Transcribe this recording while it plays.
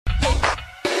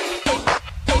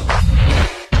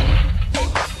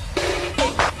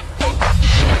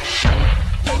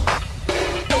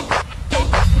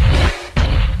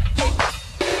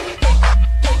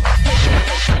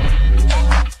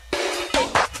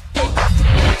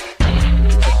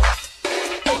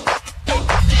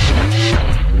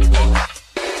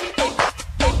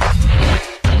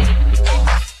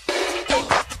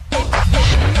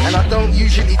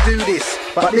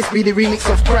But this be the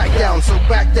remix of Crackdown, so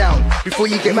back down before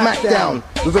you get macked down.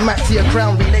 With a Mac to your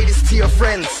crown, relay this to your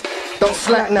friends. Don't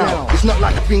slack now, it's not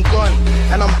like I've been gone,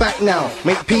 and I'm back now.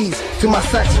 Make peas to my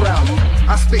sax round.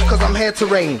 I spit cause I'm here to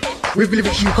reign, with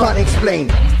lyrics you can't explain.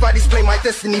 If I display my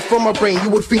destiny from my brain, you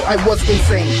would think I was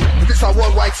insane. This are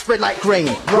worldwide, spread like grain,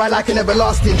 ride like an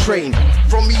everlasting train.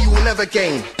 From me you will never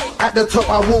gain, at the top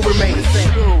I will remain.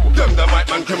 Them the white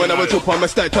man criminal with 2 my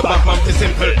style to back man for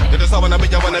simple. You just wanna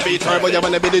be turbo, you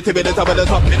wanna be the tip of the top of the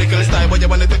top pinnacle style, but you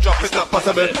wanna to drop, it's not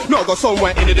possible. No go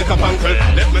somewhere in the cup ankle.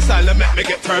 Let me style and make me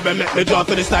get turbo, make me drop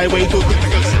for the style way too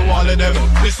critical. Screw all of them,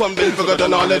 this one built bigger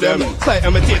than all of them. Slight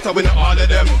imitator with all of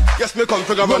them. Yes, me come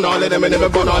figure run all of them and never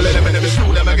burn all of them and never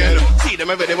screw them again. See them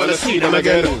every day, wanna see them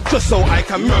again. Just so I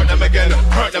can murder them again,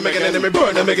 hurt them again and then me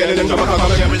burn them again and then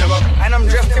Jamakabi again. And I'm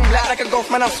dressed in black like a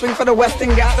golf man, I swing for the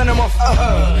Western gas and I'm off.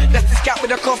 That's this cat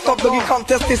with a cuff top, dog, you can't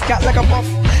test this cat like a buff.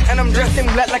 And I'm dressed in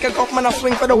black like a golf man, I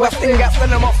swing for the Western gas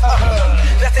and I'm off.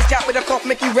 That's this cat with a cuff,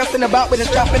 make you resting about with a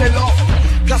strap in the loft.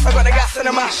 Plus I got the gas and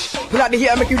the mash, pull out the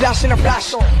heater, make you dash in a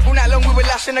flash. All night long we were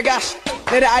lashing the gas,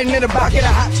 let it hide in the back, get a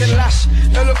hatch and lash.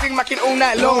 No looking macking all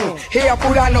night long, here I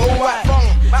pull down the all white thong.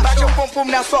 Back your pum pum,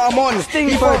 that's what I'm on.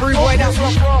 Stingy for every boy, that's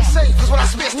what I'm from. Say, cause when I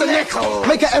spit it's the nickel,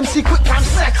 make an MC quick time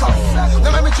second.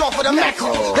 Then let me draw for the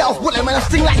meckle, let off bullet man I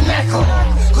sting like meckle.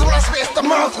 Cause when I spit it's the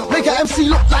miracle, make an MC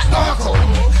look like Urkel.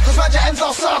 Cause round your ends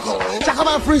I'll circle,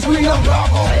 Jackaman freeze we love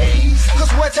purple.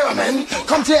 Cause we're terror men,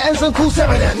 come to your ends and cool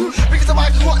seven then. Bring it to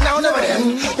mic, what now, never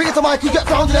then. Bring it to mic, you get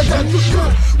found in the den.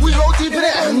 We roll deep in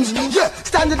the ends, yeah.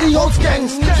 Standard the old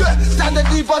gangs, yeah. Standard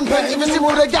the bun pen, even see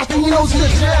all the gas thing, you know to the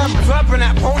jam. Verbing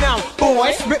that pronoun,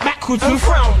 boy, spit backwards and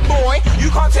frown. Boy, you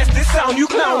can't test this sound, you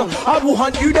clown. I will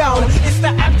hunt you down, it's the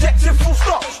adjective full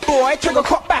stop. Boy, trigger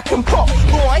cock back and pop.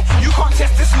 Boy, you can't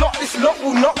test this lot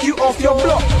will knock you off your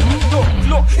block.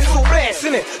 Look, it's all blessed,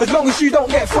 innit? As long as you don't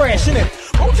get fresh, innit?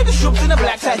 Go to the shops in a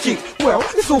black tie jeep. Well,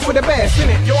 it's all for the best,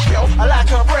 innit? Your girl, I like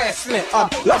her breasts, innit?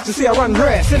 I'd love to see her run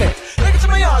dress, innit? Take it to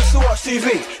my yard to watch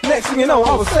TV. Next thing you know,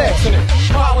 I was sex, innit?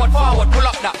 Forward, pull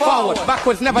up that forward.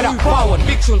 Backwards, never that forward.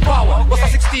 Big tune forward. What's a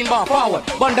 16 bar forward?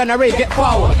 Bun down the rave, get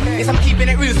forward. Yes, I'm keeping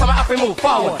it real, so I have to move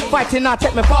forward. Fighting now,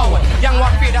 take me forward. Young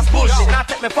walk free, that's bullshit, now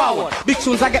take me forward. Big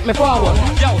tunes, I get me forward.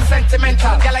 Yo,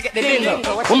 sentimental, girl, I get the dingle.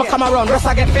 When I come around, rest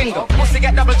I get finger. Pussy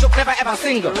get double choke, never ever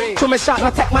single. To me shot,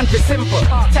 not tech man, be simple.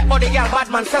 Tech body, girl, bad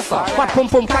man, sessa. Bad pum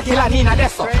pum, khaki la Nina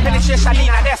Deso. Penetration,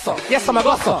 Nina Deso. Yes, I'm a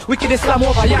gosso. Wicked Islam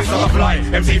over, yes.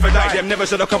 MC for die, them never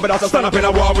should have come without a stand up in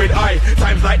a war with I.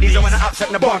 Times like these, I wanna upset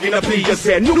the bargain, the plea, just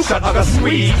say, no shot, I got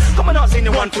squeeze. Coming out saying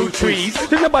the 1, 2, 3s.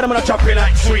 Then the bottom of the chop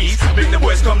like trees. Bring the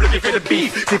boys come looking for the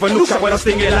beef. See for no shot when I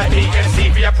sting it like me. MC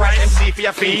for your pride, MC for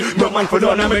your fee. But man for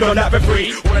done, and we done that for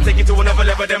free. Wanna take it to another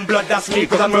level, them blood, that's me.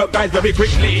 Cause I murk guys very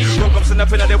quickly. Run comes in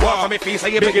up in the war, me feel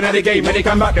say you're big in the game, and they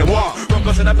come back the war. Run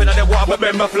comes in up in the war, but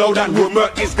remember Flowdan will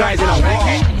murk these guys in a war.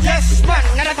 Yes, man,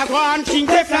 now that's a one king,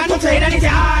 Teflon, don't say that it's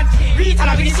hard. Read all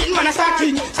of the scene, man, I start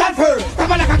king. Stand firm,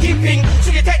 come on like a keeping. So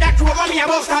you take that to a mommy, I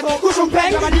won't start. Push on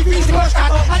pen, I'm a decrease the worst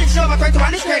start. And it's over, try to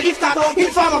run this straight, lift that.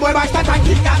 Inform a boy, by start and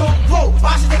kick that. Whoa,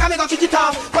 boss, take a make a kick it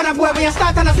off. When a boy, when you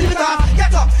start and I slip it off.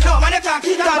 Get up, no, man, you can't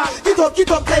kick that. Get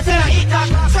up, play fair and eat that.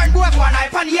 Certain boy, one eye,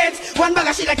 pan the head. One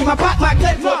bag of shit like him a pat, my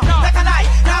dead foot. Like a lie,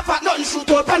 now pack nothing, shoot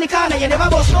out, panic corner, you never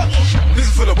bust nothing. This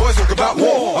is for the boys talk about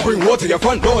war. I bring war to your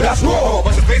front door, that's raw.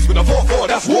 Bust the face with a 4-4,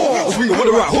 that's war. I swing a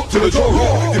with a right hook to the jaw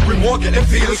raw. You bring war, get them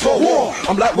feelings for war.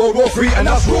 I'm like World War 3 and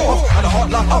that's raw. And a heart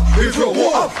like up, if you're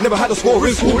war up. Never had a score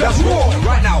in school, that's raw.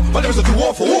 Right now, my lyrics are too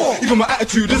war for war. Even my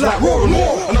attitude is like raw and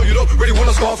war. I know you don't really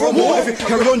wanna start from war. If it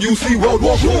carry on, you'll see World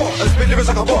War 4. I spit lyrics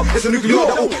like a bomb, it's a nuclear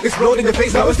that will explode in your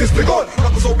face. Now it's this big on.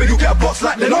 Like so big, you get a box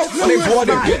like Lennox. My name's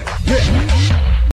Warden, yeah.